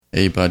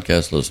Hey,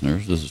 podcast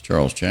listeners, this is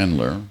Charles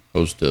Chandler,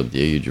 host of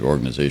the Age of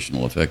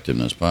Organizational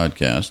Effectiveness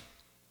podcast.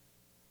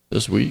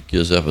 This week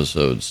is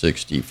episode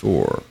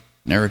 64,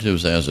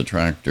 Narratives as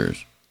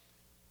Attractors.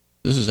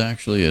 This is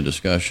actually a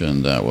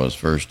discussion that was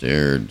first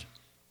aired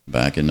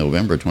back in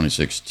November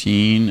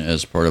 2016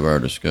 as part of our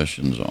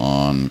discussions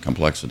on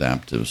complex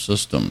adaptive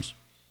systems.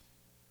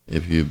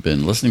 If you've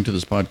been listening to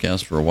this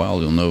podcast for a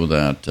while, you'll know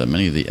that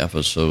many of the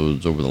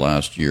episodes over the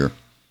last year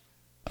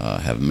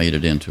have made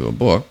it into a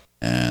book.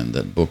 And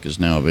that book is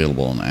now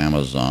available on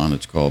Amazon.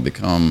 It's called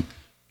Become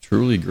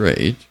Truly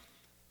Great,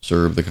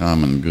 Serve the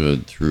Common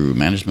Good Through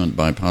Management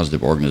by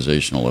Positive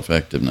Organizational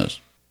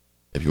Effectiveness.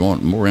 If you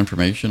want more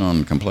information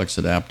on complex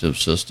adaptive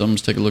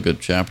systems, take a look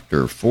at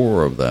Chapter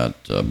 4 of that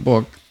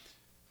book,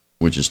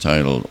 which is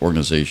titled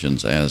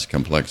Organizations as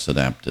Complex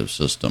Adaptive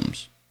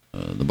Systems.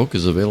 The book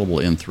is available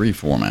in three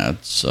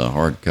formats,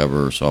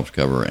 hardcover,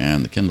 softcover,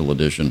 and the Kindle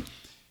edition.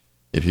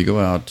 If you go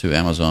out to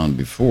Amazon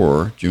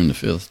before June the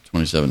 5th,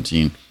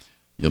 2017,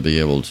 you'll be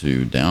able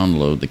to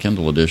download the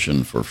Kindle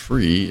edition for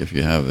free if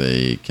you have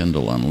a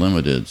Kindle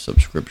Unlimited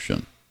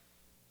subscription.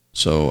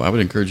 So I would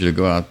encourage you to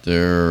go out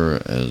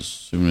there as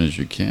soon as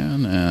you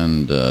can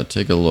and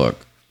take a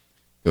look.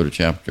 Go to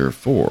Chapter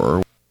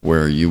 4,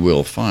 where you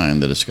will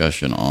find the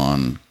discussion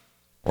on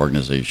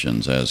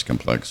organizations as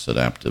complex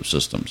adaptive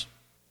systems.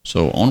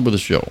 So on with the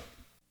show.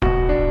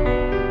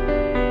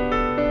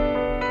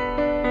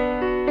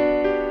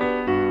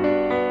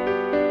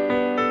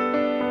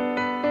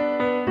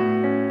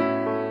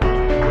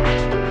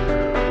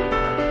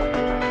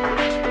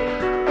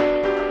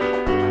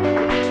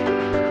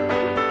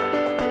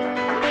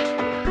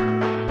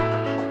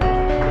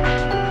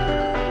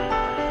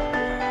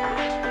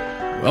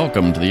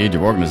 Welcome to the Age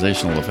of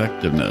Organizational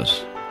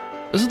Effectiveness.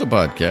 This is the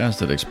podcast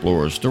that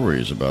explores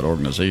stories about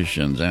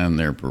organizations and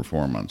their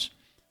performance.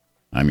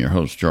 I'm your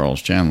host,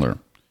 Charles Chandler.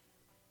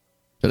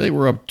 Today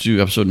we're up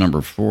to episode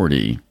number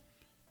 40,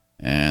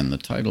 and the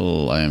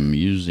title I'm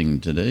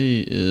using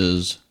today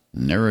is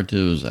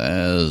Narratives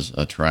as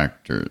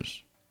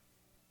Attractors.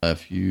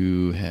 If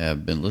you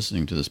have been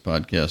listening to this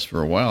podcast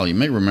for a while, you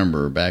may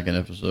remember back in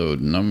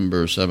episode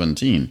number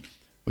 17,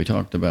 we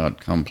talked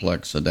about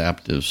complex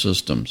adaptive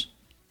systems.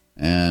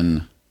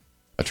 And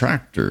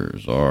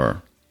attractors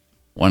are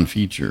one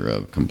feature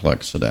of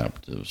complex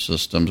adaptive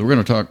systems. We're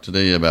going to talk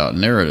today about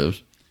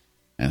narratives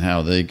and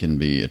how they can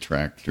be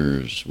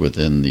attractors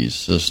within these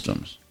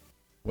systems.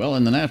 Well,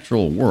 in the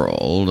natural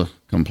world,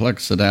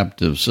 complex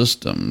adaptive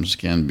systems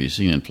can be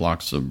seen in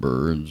flocks of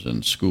birds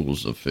and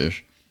schools of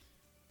fish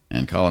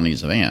and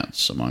colonies of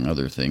ants, among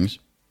other things.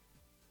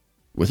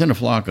 Within a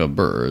flock of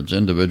birds,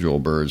 individual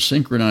birds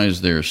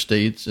synchronize their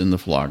states in the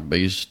flock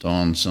based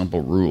on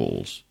simple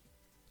rules.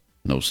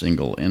 No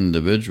single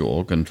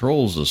individual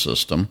controls the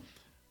system,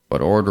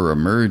 but order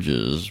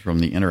emerges from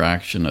the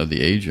interaction of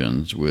the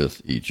agents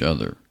with each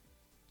other.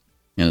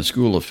 In a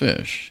school of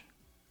fish,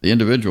 the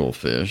individual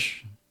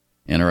fish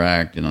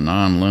interact in a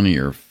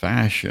nonlinear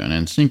fashion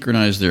and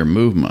synchronize their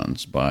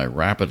movements by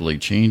rapidly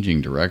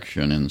changing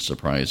direction in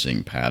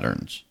surprising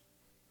patterns.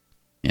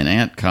 In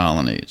ant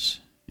colonies,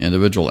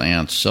 individual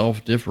ants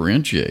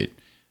self-differentiate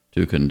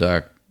to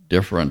conduct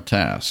different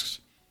tasks,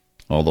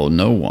 although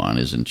no one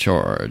is in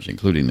charge,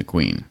 including the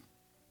queen.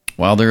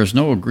 While there is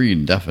no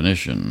agreed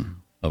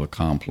definition of a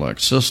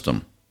complex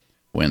system,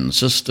 when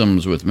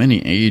systems with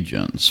many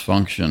agents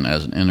function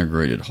as an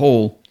integrated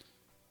whole,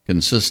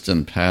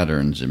 consistent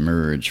patterns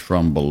emerge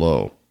from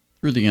below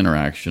through the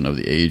interaction of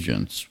the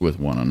agents with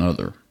one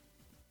another.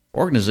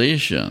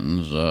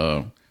 Organizations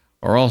are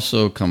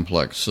also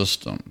complex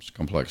systems,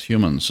 complex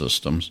human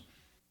systems.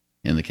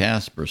 In the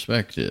CAS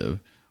perspective,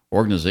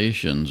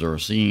 organizations are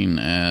seen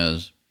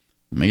as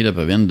made up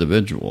of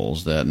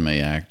individuals that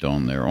may act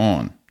on their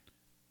own.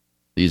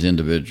 These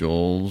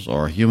individuals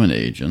are human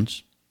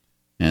agents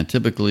and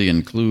typically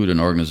include an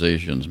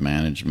organization's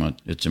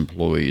management, its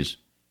employees,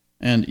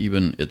 and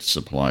even its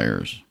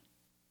suppliers.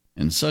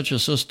 In such a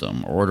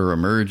system, order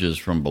emerges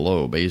from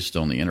below based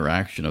on the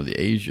interaction of the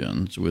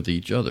agents with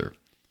each other,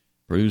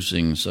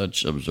 producing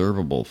such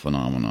observable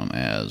phenomenon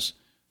as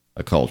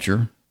a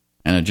culture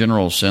and a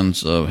general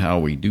sense of how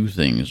we do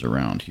things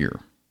around here.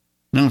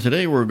 Now,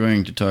 today we're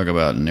going to talk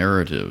about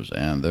narratives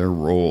and their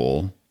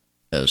role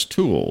as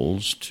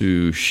tools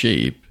to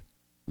shape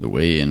the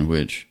way in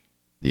which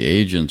the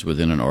agents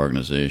within an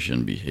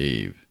organization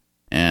behave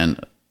and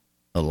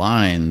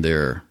align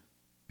their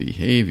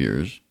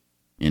behaviors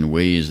in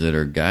ways that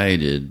are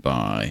guided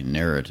by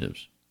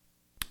narratives.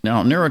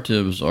 Now,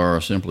 narratives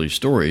are simply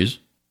stories,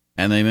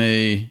 and they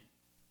may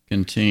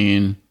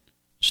contain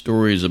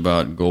stories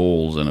about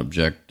goals and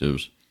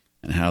objectives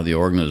and how the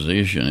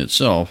organization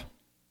itself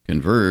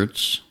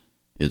converts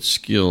its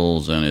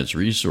skills and its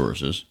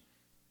resources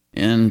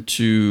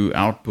into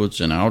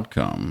outputs and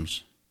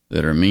outcomes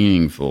that are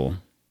meaningful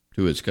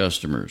to its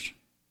customers.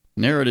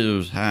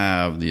 Narratives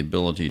have the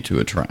ability to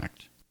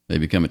attract. They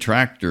become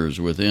attractors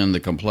within the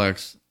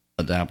complex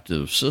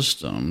adaptive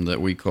system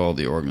that we call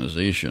the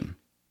organization.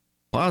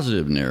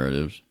 Positive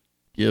narratives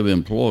give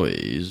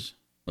employees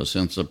a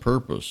sense of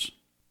purpose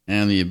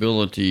and the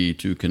ability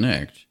to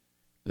connect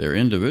their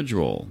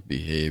individual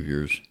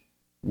behaviors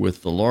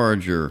with the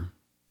larger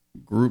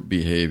group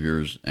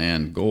behaviors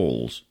and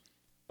goals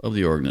of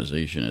the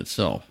organization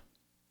itself.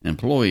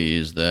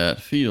 Employees that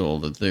feel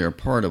that they are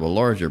part of a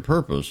larger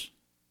purpose,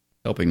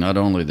 helping not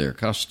only their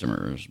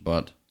customers,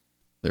 but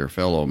their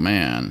fellow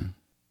man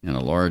in a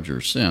larger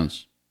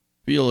sense,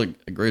 feel a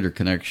greater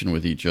connection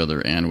with each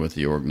other and with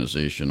the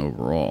organization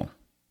overall.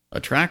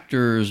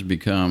 Attractors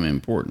become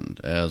important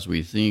as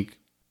we think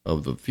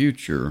of the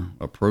future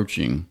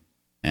approaching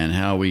and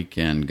how we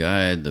can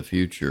guide the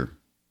future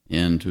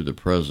into the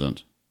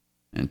present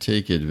and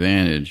take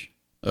advantage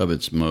of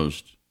its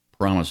most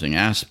promising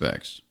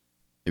aspects.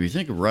 If you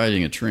think of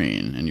riding a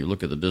train and you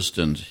look at the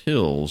distant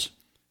hills,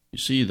 you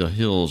see the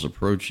hills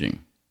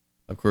approaching.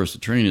 Of course, the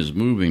train is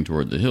moving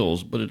toward the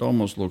hills, but it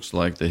almost looks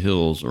like the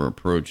hills are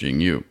approaching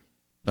you.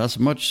 That's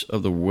much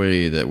of the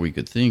way that we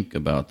could think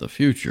about the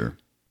future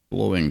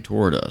flowing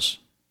toward us.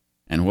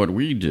 And what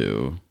we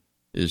do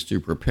is to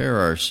prepare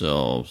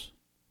ourselves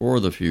for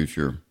the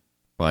future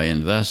by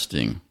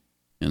investing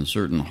in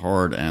certain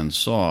hard and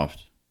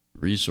soft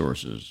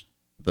resources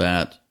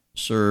that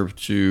serve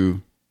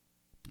to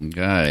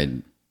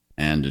guide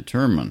and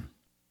determine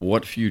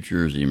what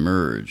futures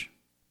emerge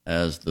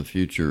as the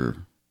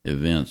future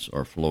events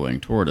are flowing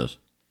toward us.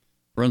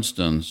 For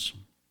instance,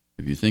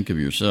 if you think of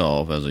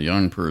yourself as a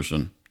young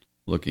person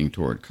looking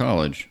toward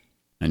college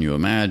and you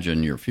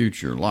imagine your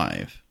future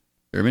life,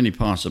 there are many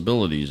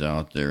possibilities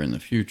out there in the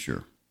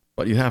future,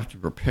 but you have to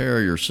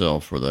prepare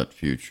yourself for that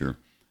future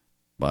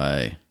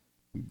by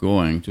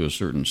going to a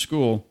certain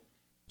school,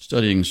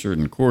 studying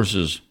certain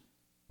courses,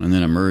 and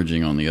then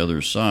emerging on the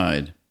other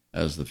side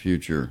as the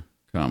future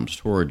comes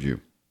toward you.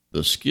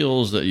 The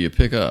skills that you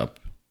pick up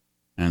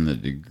and the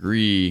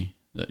degree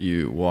that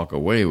you walk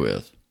away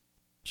with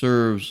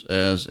serves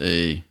as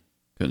a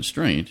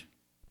constraint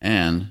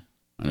and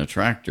an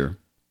attractor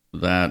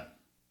that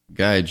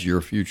guides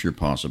your future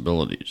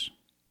possibilities.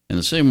 In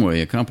the same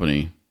way, a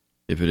company,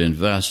 if it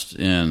invests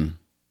in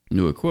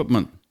new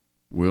equipment,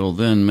 will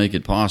then make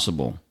it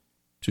possible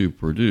to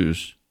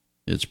produce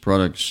its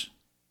products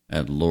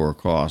at lower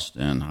cost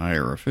and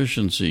higher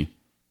efficiency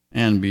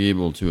and be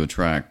able to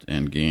attract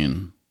and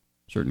gain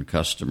certain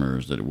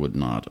customers that it would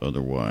not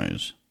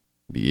otherwise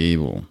be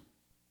able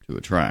to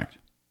attract.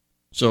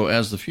 So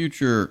as the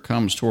future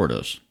comes toward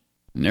us,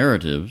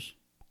 narratives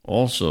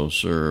also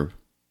serve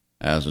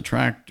as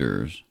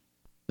attractors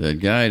that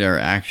guide our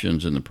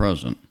actions in the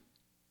present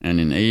and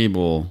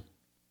enable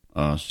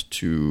us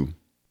to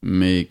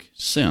make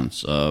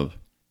sense of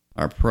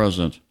our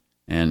present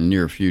and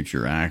near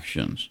future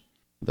actions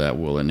that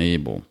will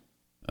enable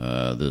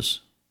the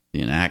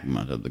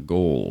enactment of the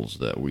goals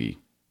that we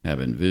have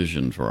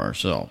envisioned for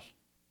ourselves.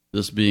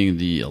 This being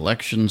the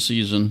election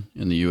season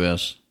in the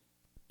U.S.,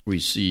 we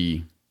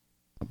see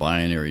a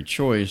binary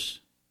choice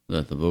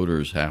that the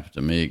voters have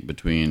to make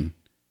between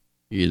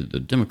either the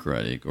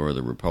Democratic or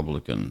the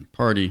Republican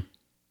Party.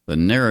 The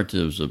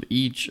narratives of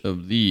each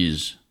of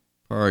these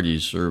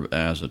parties serve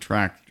as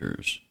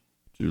attractors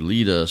to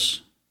lead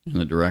us in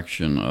the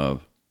direction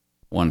of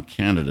one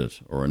candidate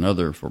or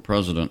another for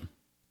president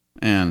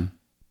and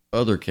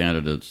other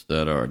candidates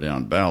that are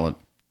down ballot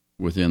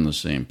within the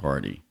same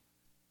party,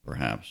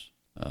 perhaps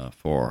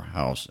for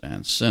House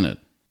and Senate.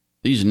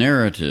 These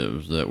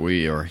narratives that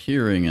we are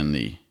hearing in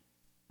the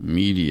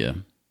media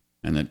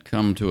and that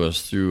come to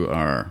us through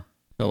our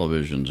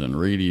televisions and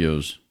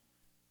radios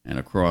and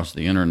across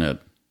the internet,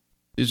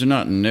 these are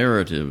not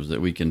narratives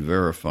that we can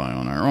verify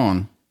on our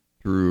own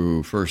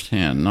through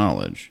first-hand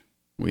knowledge.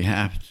 We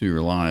have to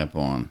rely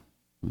upon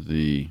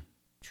the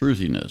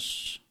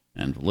truthiness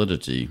and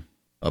validity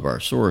of our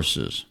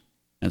sources.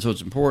 And so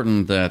it's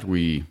important that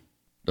we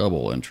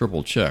double and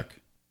triple check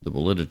the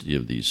validity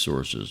of these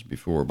sources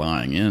before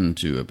buying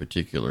into a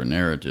particular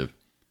narrative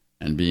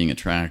and being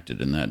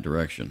attracted in that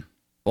direction.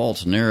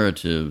 False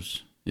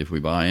narratives, if we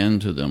buy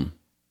into them,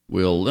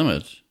 will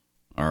limit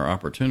our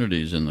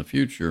opportunities in the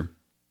future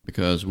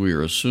because we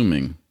are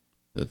assuming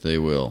that they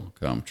will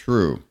come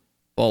true.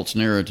 False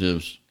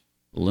narratives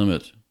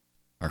limit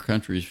our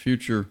country's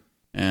future,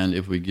 and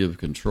if we give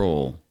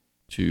control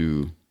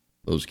to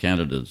those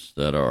candidates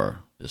that are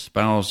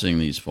espousing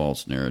these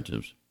false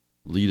narratives,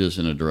 lead us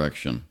in a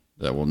direction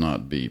that will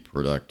not be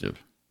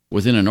productive.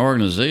 Within an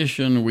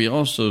organization, we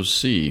also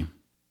see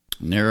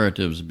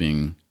narratives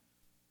being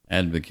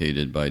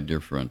advocated by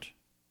different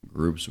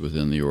groups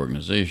within the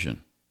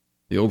organization.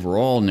 The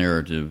overall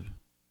narrative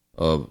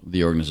of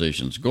the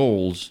organization's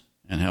goals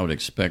and how it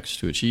expects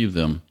to achieve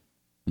them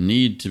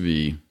need to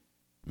be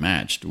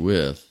matched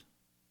with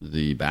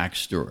the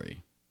backstory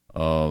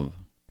of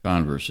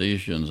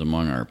conversations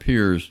among our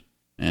peers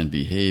and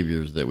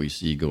behaviors that we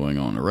see going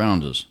on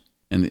around us.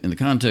 In the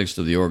context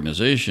of the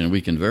organization,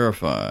 we can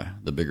verify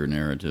the bigger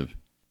narrative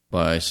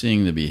by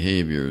seeing the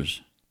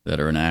behaviors that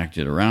are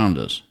enacted around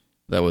us.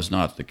 That was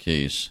not the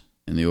case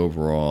in the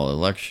overall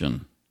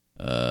election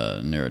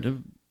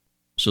narrative.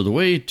 So the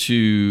way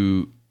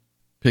to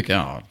pick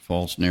out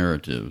false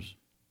narratives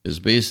is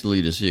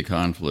basically to see a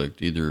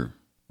conflict either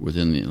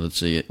within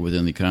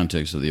the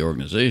context of the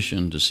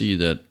organization, to see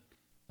that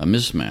a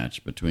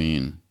mismatch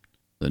between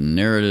the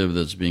narrative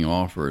that's being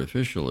offered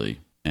officially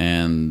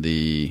and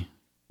the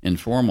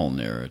informal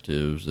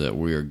narratives that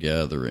we are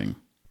gathering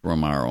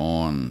from our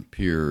own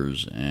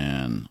peers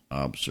and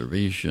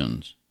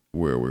observations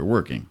where we're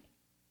working.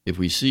 If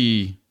we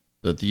see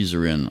that these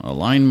are in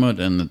alignment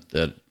and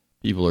that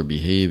people are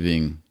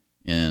behaving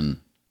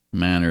in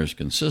manners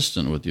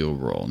consistent with the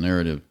overall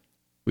narrative,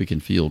 we can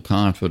feel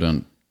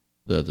confident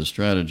that the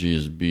strategy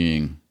is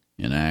being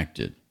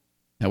enacted.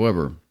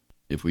 However,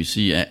 if we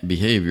see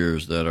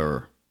behaviors that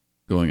are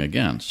going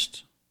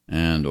against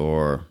and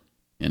or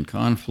in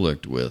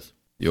conflict with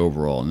the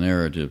overall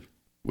narrative,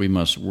 we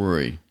must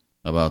worry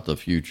about the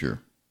future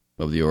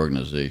of the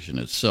organization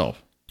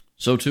itself.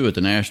 So too at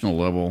the national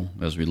level,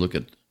 as we look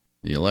at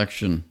the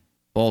election,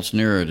 false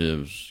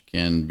narratives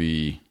can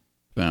be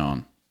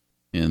found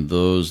in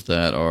those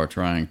that are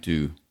trying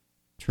to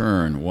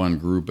turn one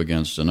group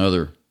against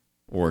another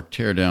or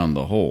tear down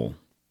the whole.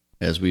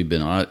 As we've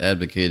been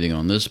advocating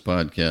on this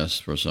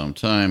podcast for some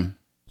time,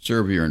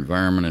 serve your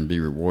environment and be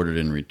rewarded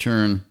in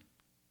return.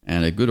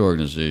 And a good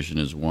organization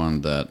is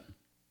one that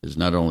is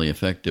not only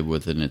effective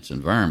within its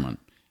environment,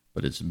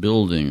 but it's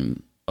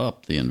building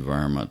up the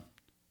environment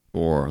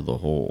for the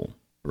whole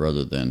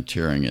rather than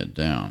tearing it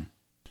down.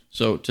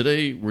 So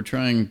today we're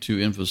trying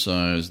to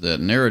emphasize that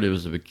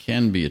narratives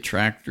can be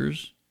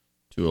attractors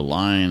to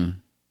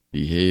align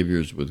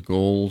behaviors with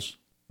goals.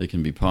 They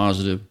can be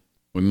positive.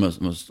 We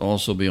must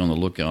also be on the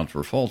lookout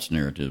for false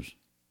narratives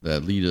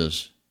that lead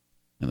us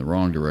in the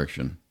wrong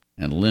direction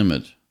and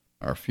limit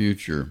our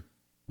future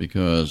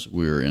because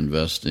we're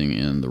investing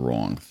in the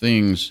wrong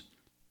things,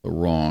 the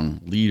wrong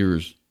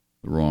leaders,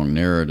 the wrong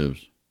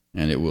narratives,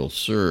 and it will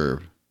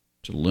serve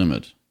to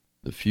limit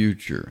the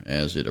future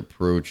as it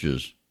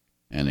approaches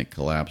and it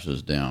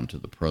collapses down to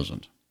the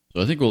present.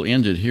 So I think we'll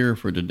end it here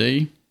for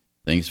today.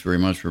 Thanks very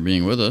much for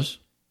being with us.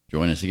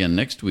 Join us again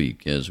next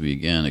week as we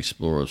again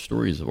explore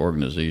stories of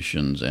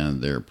organizations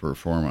and their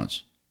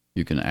performance.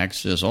 You can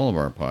access all of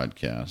our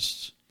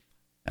podcasts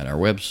at our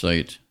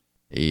website,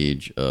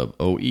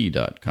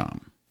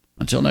 ageofoe.com.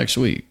 Until next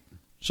week,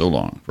 so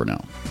long for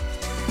now.